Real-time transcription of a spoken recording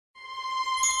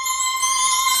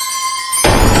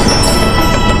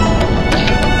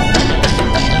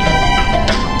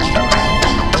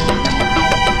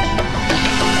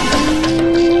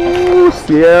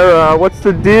Sierra, what's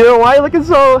the deal? Why are you looking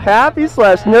so happy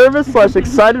slash nervous slash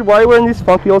excited? Why are you wearing these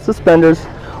funky old suspenders?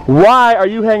 Why are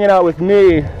you hanging out with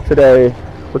me today?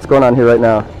 What's going on here right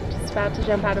now? Just about to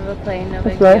jump out of a plane, no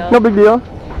big deal. deal. No big deal.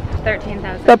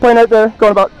 13,000. That plane right there,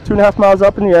 going about 2.5 miles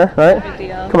up in the air, right? No big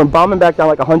deal. Coming bombing back down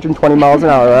like 120 miles an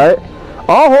hour, right?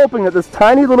 All hoping that this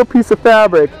tiny little piece of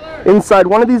fabric inside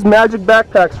one of these magic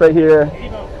backpacks right here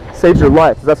saves your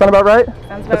life. Does that sound about right? Sounds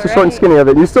about That's the right. short and skinny of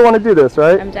it. You still want to do this,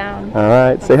 right? I'm down. All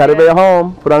right. Say hi to everybody at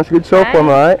home. Put on a good show for them,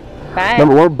 all right? Bye.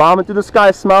 Remember, we're bombing through the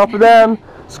sky. Smile for them.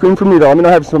 Scream for me, though. Let me know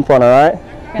having some fun, all right?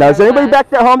 Now, is there anybody back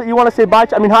there at home that you want to say bye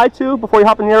to? I mean, hi to before you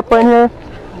hop in the airplane here?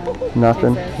 No.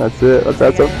 Nothing. Jesus. That's it. Let's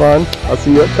have some fun. I'll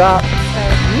see you up top.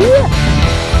 Yeah.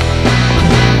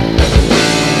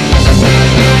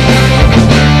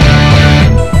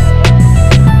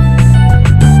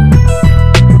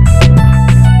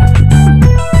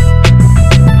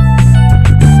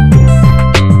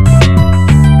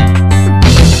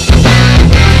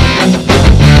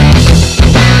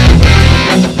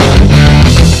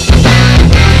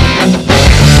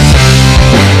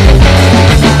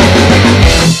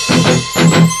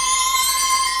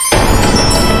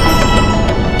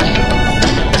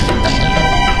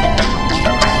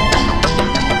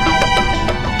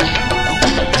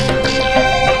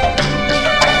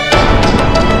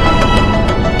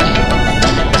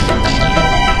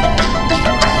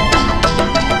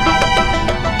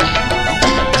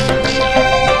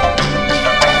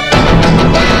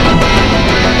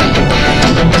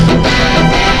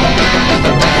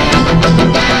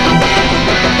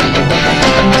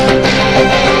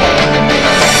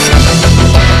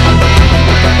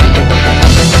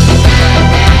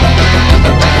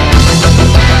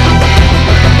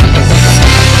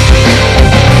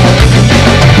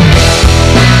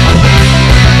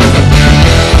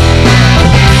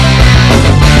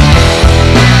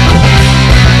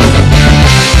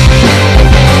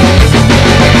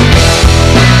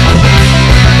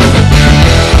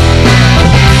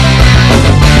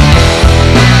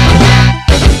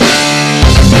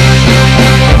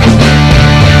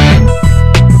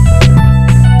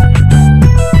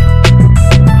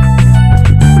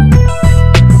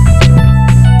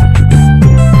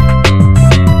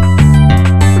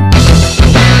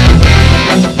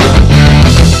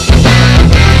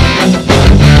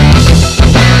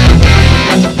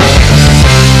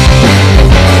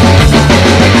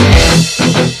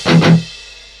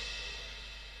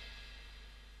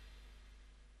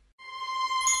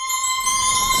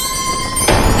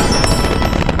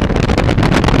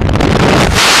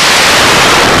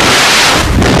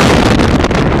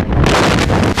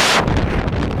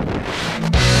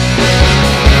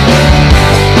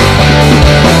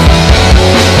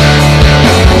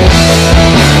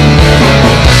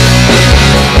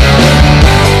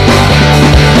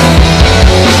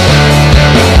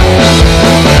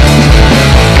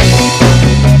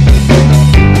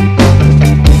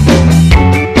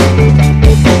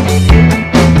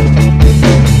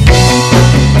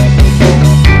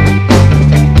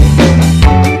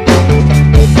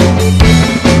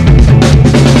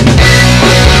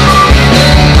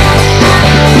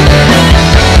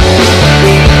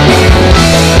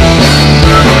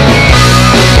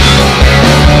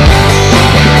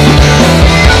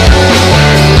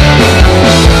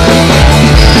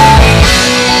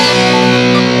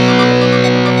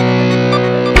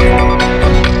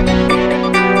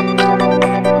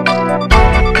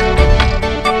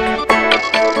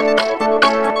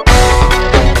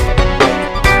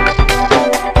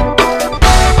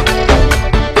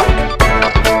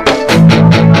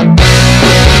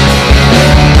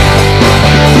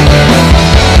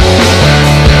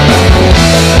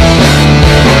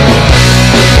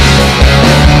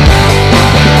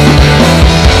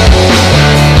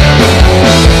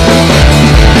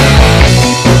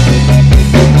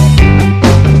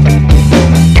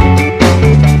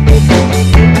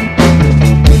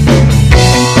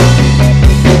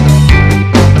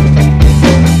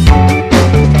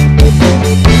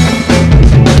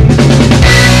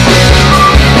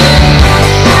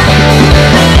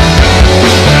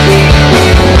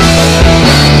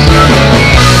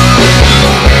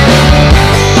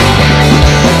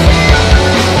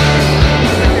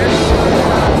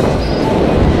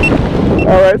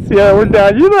 Yeah, we're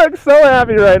done. You look so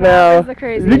happy right now. That was the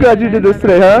craziest. You glad you did this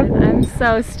today, huh? I'm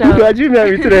so stoked. You glad you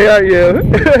met me today, aren't you?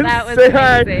 That was Say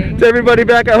amazing. hi to everybody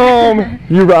back at home.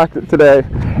 You rocked it today.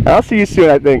 I'll see you soon,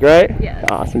 I think, right? Yes.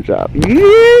 Awesome job.